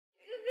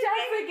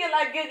freaking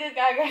like Gaga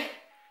Gaga.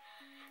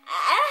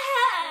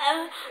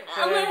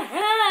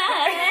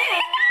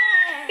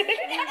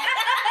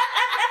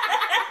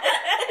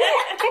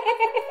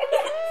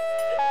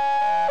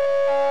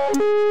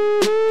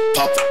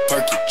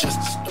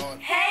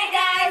 Hey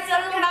guys,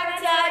 welcome back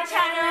to our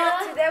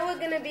channel. Today we're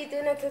gonna be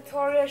doing a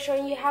tutorial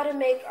showing you how to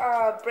make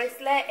a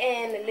bracelet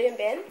and loom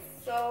bands.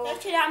 So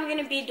today I'm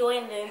gonna be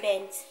doing loom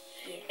bands.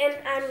 And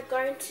I'm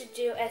going to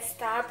do a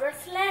star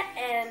bracelet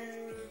and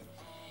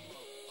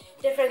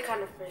different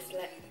kind of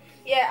bracelet.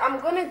 Yeah, I'm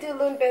gonna do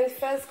loom bands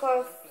first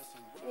because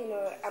you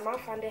know I might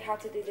find out how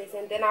to do this,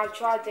 and then I'll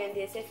try doing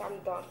this if I'm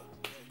done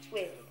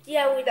with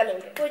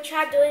we'll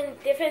try doing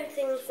different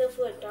things if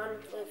we're done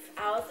with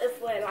ours, if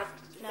we're like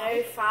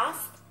very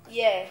fast.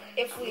 Yeah,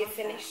 if we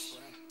finish.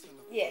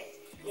 Yeah.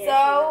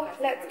 So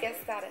let's get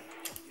started.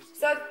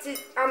 So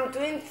I'm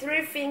doing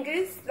 3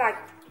 fingers. Like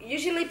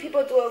usually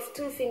people do it with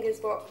 2 fingers,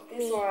 but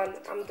this one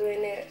I'm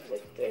doing it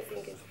with 3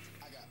 fingers.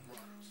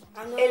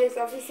 It is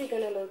obviously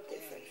gonna look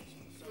different.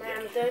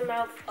 I'm doing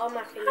all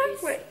my fingers.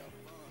 Great.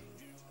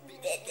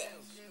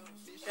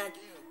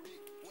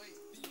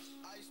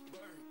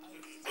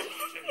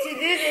 To do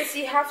this,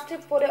 you have to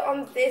put it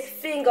on this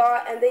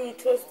finger and then you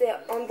twist it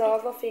on the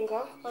other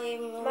finger. You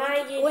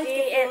do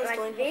it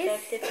like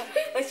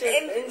this.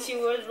 And she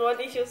was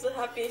running, she was so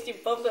happy and she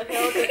bumped her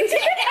head.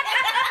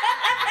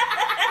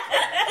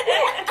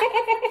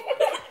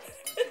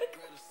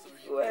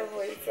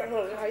 Whoever it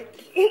sounds like.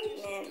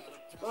 Man,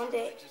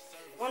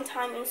 one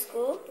time in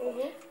school,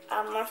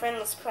 my friend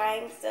was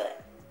crying, so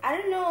I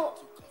don't know,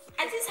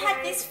 I just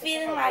had this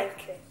feeling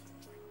like,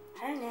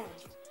 I don't know,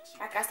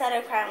 like I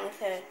started crying with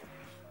her.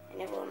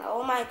 And everyone like,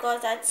 oh my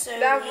god, that's so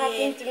That weird.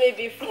 happened to me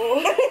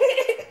before.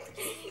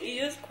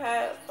 You just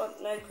cry for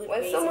no good When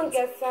reasons. someone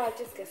gets sad,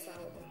 just get sad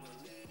with them.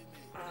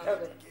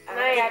 Okay.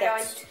 No, I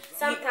don't.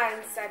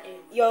 Sometimes I do.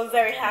 You're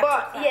very happy.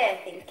 But cry, yeah, I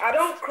think. I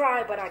don't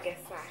cry, but I get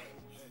sad.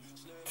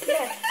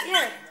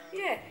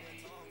 Yeah.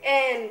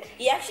 And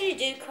You actually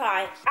do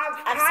cry. I've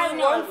seen cried it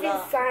a once in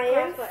lot.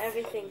 science. For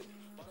everything.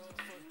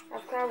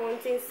 I've cried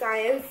once in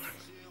science.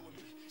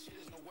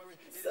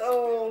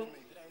 So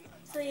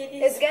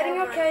yeah, it's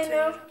getting okay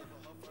now.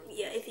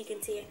 Yeah, if you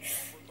can see it.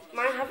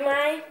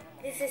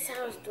 This is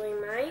how I was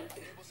doing mine.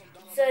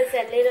 So it's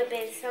a little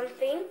bit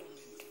something.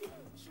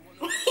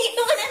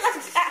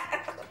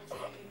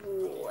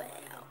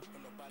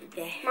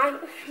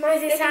 Mine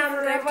This is how I'm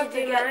forever going to do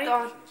get mine.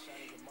 done.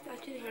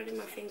 Actually hurting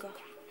my finger.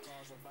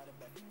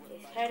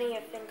 It's hurting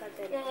your finger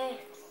then. Yeah.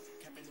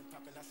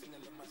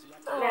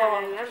 No,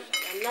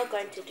 I'm not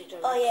going to do that.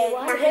 Oh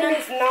yeah, My hand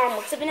is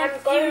numb. Sabina,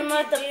 do you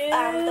remember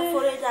the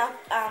photo that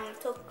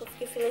took of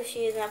Kifili's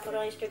shoes and I put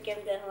on Instagram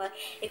and then like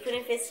it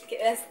couldn't fit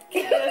us.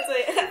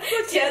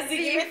 She has to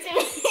give it to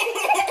me.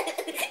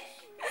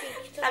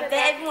 I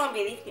bet everyone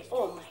believes me.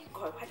 Oh my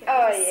god, why did I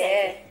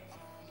say it?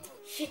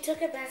 She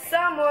took it back.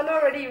 Someone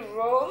already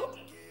wrote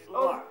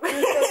on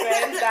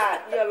Instagram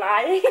that you're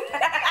lying.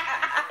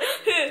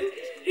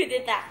 Who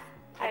did that?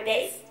 I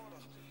bet.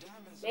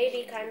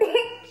 Maybe kind of.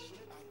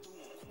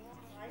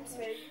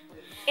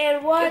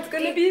 And what? It's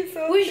gonna be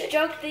so Which sick.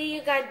 joke did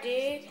you guys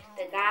do?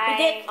 The guy. We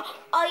did.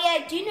 Oh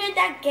yeah, do you know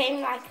that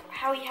game like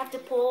how you have to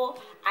pour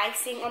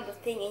icing on the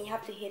thing and you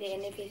have to hit it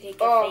and if you take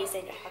your face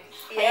and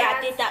yeah,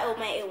 I did that. Oh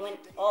my, it went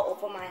all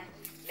over my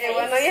face. It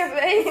went on your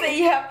face and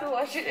you have to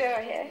wash your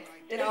hair.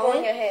 Did it go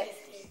on your hair?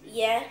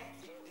 Yeah.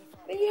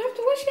 Then you have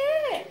to wash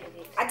your hair.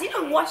 I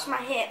didn't wash my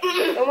hair.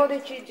 And what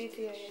did you do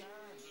to your hair?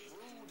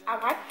 I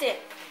wiped it.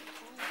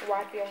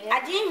 Wipe your hair?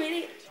 I didn't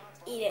really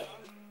eat it.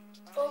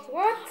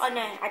 What? Oh no,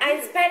 I I'm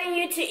didn't. expecting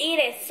you to eat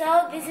it.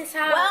 So this is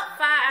how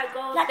far I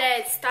go with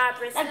the star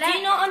bracelet. Like, do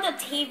you know on the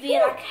TV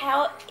like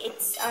how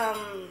it's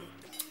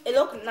it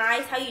look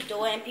nice how you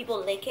do it and people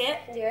lick it?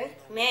 Yeah.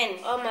 Man.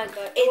 Oh my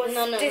god, it was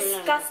no,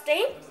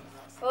 disgusting.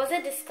 Was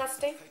it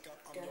disgusting?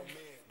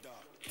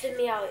 To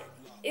me,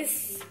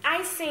 it's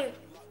icing.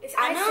 It's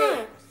I icing.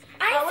 know.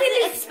 I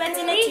wasn't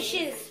expecting it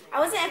to. I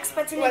wasn't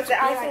expecting it to Was be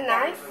the icing like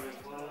nice? that.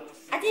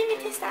 I didn't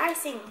even taste the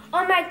icing.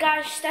 Oh my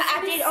gosh, that's I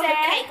what did she on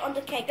said.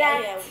 the cake. That-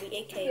 Oh yeah, we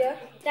ate cake. Yeah.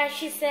 That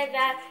she said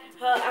that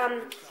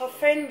her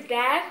friend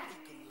dad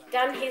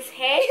done his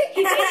hair.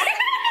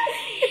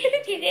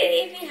 He didn't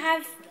even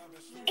have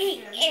a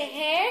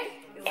hair.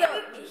 So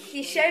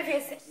he shaved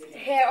his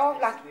hair off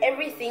like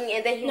everything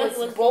and then he No, was he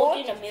was bald.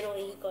 in the middle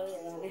and he got it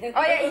around it.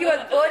 Oh yeah, he was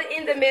bald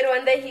in the middle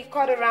and then he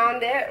cut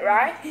around it,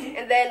 right?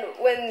 And then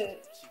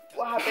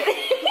what happened?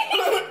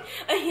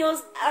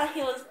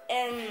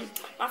 And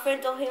my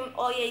friend told him,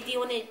 oh yeah, do you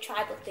want to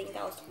try the thing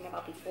that I was talking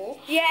about before?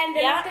 Yeah, and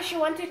then after she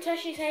went to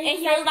touch his hair, And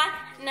he was like,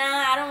 nah,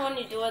 I don't want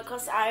to do it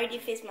because I already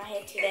fixed my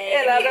hair today.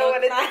 And I don't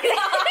want to do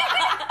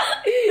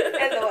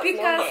it.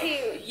 because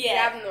you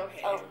have no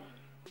hair. Oh.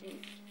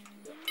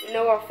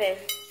 No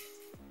offense.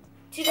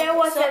 today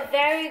was a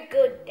very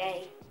good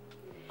day.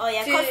 Oh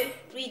yeah, because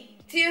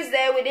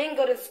Tuesday we didn't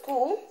go to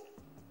school,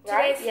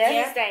 right?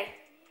 Today's Tuesday.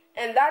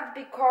 And that's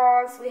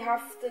because we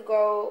have to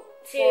go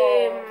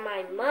to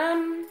my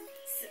mom's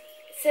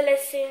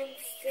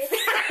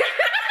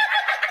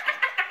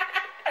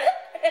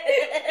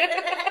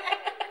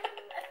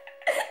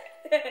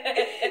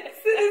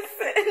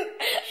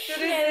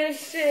Citizen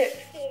shit.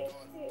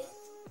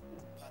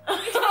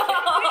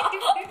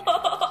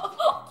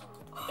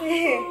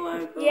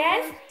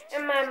 Yes,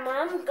 and my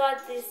mom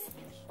got this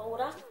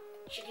folder.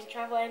 She can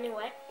travel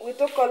anywhere. We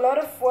took a lot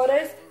of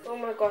photos. Oh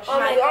my gosh. Oh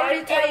my I God,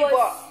 only tell it you was-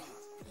 what,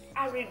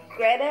 I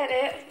regretted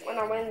it when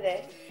I went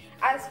there.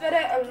 I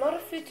expected a lot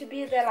of food to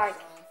be there, like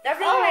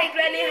everyone Oh, was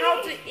planning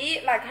how to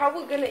eat, like how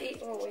we're gonna eat.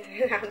 Oh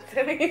wait, I'm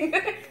telling you.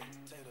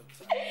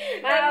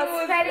 I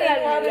was planning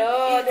a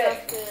lot of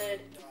it. food.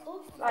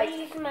 Oh, Like- are you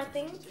using my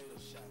thing?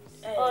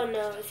 Oh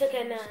no, it's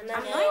okay now. No,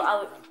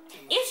 No,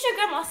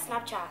 Instagram or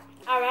Snapchat?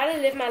 I'd rather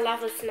live my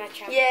life with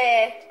Snapchat.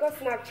 Yeah, go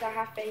Snapchat,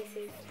 have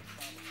faces.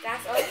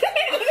 That's all.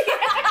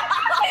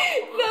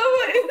 No,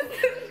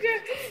 it's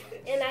good.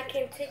 And I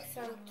can take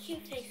some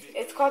cute faces.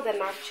 It's called the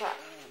Snapchat.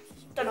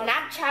 The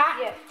Snapchat?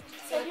 Yeah,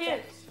 So here.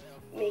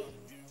 me.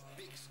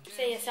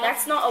 Say yourself.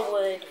 That's not a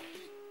word.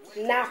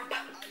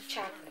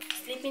 Snapchat.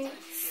 Sleeping.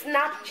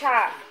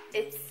 Snapchat.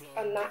 It's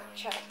a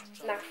Snapchat.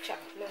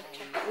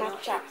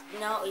 Snapchat.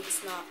 No,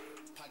 it's not.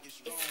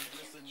 It's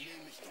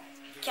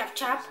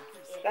Cap.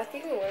 That's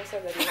even worse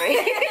than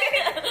mine.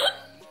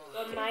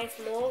 But mine's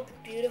more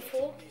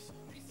beautiful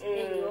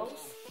than yours.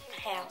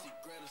 Hell.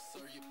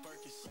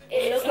 It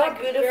It's looks not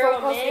like beautiful girl,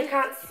 because you man.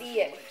 can't see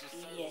it.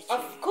 Yes.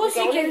 Of course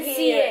You you can can only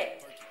see hear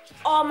it.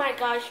 Oh my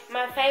gosh,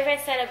 my favorite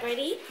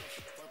celebrity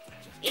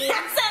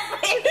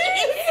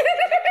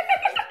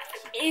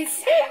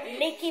is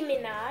Nicki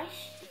Minaj.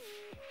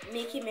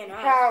 Nicki Minaj.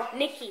 How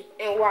Nicki.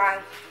 and why?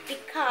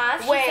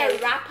 Because When? she's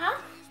a rapper.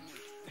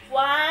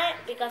 Why?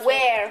 Because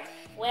Where?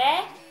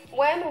 Where?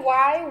 When?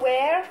 Why?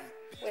 Where?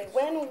 Wait,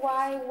 when?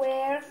 Why?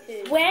 Where?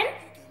 Who? When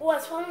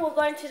was when we're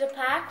going to the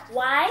park?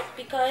 Why?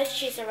 Because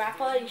she's a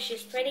rapper and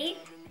she's pretty.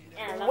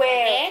 And I love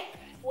Where? her hair.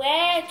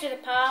 Where to the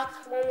park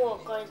when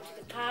we're going to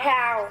the park?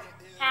 How?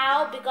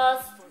 How?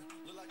 Because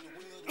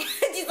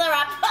She's a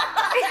rapper.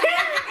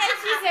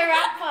 she's a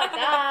rapper.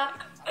 Duh.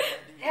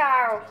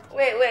 How?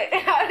 Wait.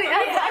 How do you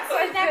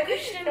Answer that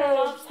question a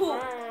lot of Who?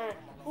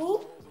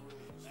 times.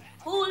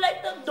 Who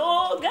let the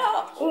dog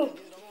out? Ooh.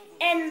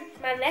 And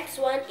my next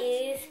one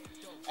is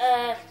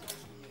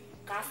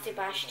Gus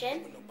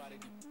Sebastian.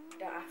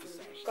 Don't ask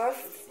me that. Gus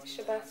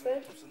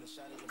Sebastian.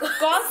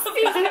 Gus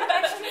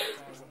Sebastian.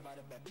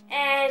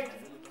 And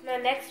my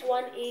next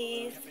one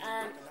is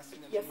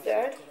Your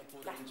third?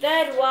 my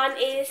third one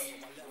is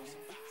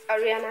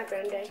Ariana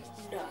Grande.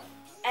 no.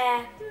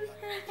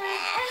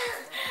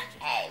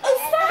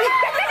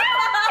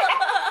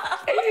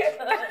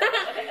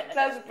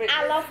 That's pretty.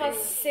 I love her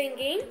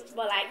singing,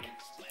 but like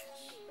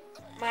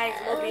mine's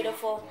more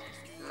beautiful.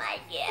 My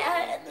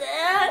God.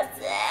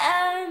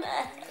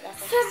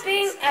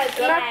 Something Not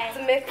again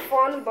to make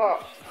fun,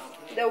 but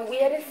the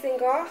weirdest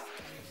singer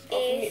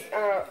is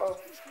of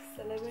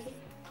celebrity.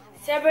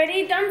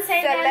 celebrity. Don't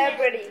say that.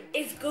 Celebrity.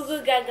 It's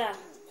Gugu Gaga.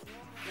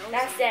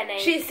 That's their name.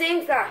 She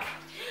sings like,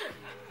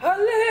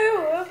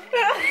 hello.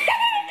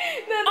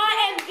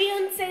 Oh, and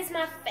Beyonce's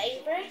my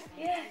favorite.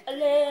 Yeah.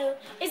 Hello.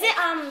 Is it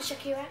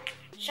Shakira?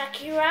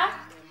 Shakira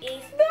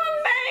is Don't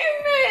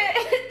name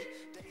it.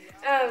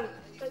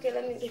 Okay,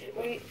 let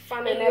me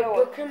find another one.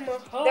 broken my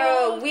heart.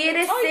 The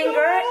weirdest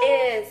singer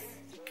is.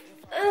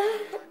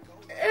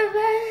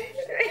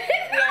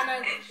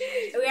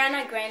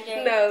 Rihanna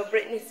Grande. No,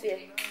 Britney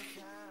Spears.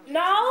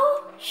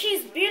 No,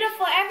 she's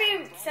beautiful.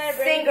 Every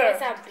celebrity Singer.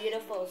 are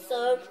beautiful.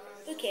 So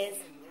who cares?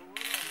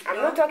 I'm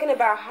not talking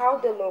about how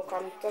they look.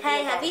 I'm talking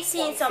Hey, about. have you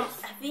seen some?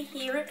 Have you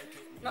hear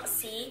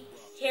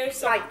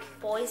some Like-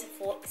 boys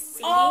for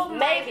singing? Oh,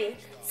 Maybe.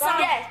 some.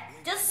 Yeah.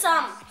 Just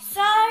some. So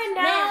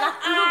now Man,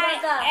 like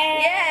Gugu Gaga.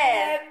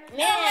 Yeah.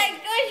 Man. Oh my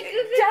gosh,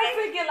 Gugu Just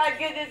thinking like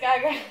Gugu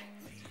Gaga.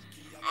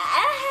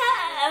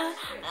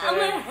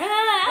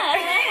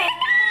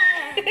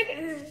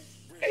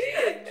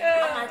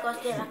 Oh my gosh,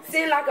 they're like.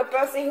 Seem like a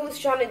person who's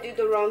trying to do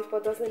the runs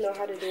but doesn't know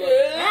how to do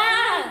it.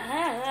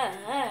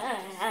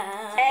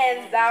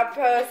 And that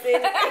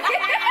person.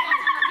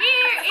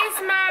 Here is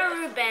my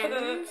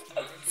ribbon.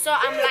 So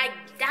I'm like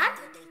that.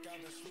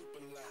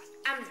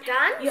 I'm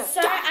done. You're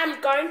so done.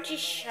 I'm going to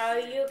show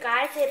you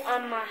guys it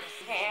on my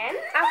hand.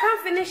 I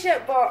can't finish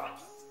it,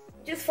 but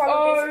just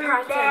follow this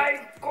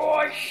pattern.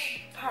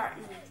 gosh.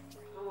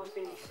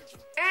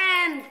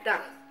 And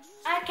done.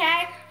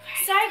 Okay.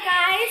 So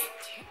guys,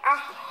 I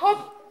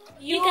hope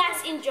you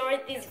guys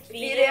enjoyed this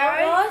video.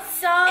 Video.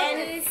 So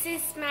And- this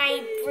is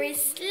my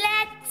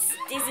bracelets.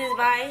 This is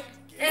mine.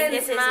 And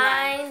this is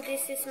Mine.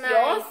 This is my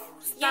Yours?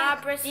 star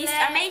bracelet. This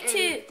I made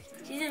two.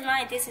 This is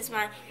mine. This is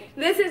mine.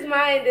 this is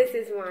mine. This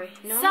is mine.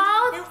 No.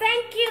 So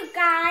thank you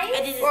guys.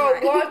 And this is For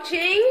mine.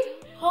 watching,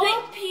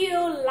 Hope you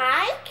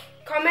like.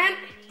 comment.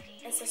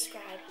 And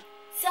subscribe.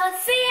 So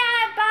see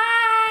ya.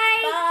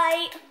 Bye.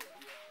 Bye.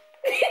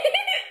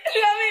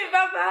 Love you.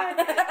 Bye bye.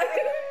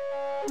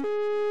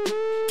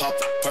 Pop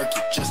the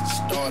perky just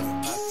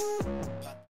started.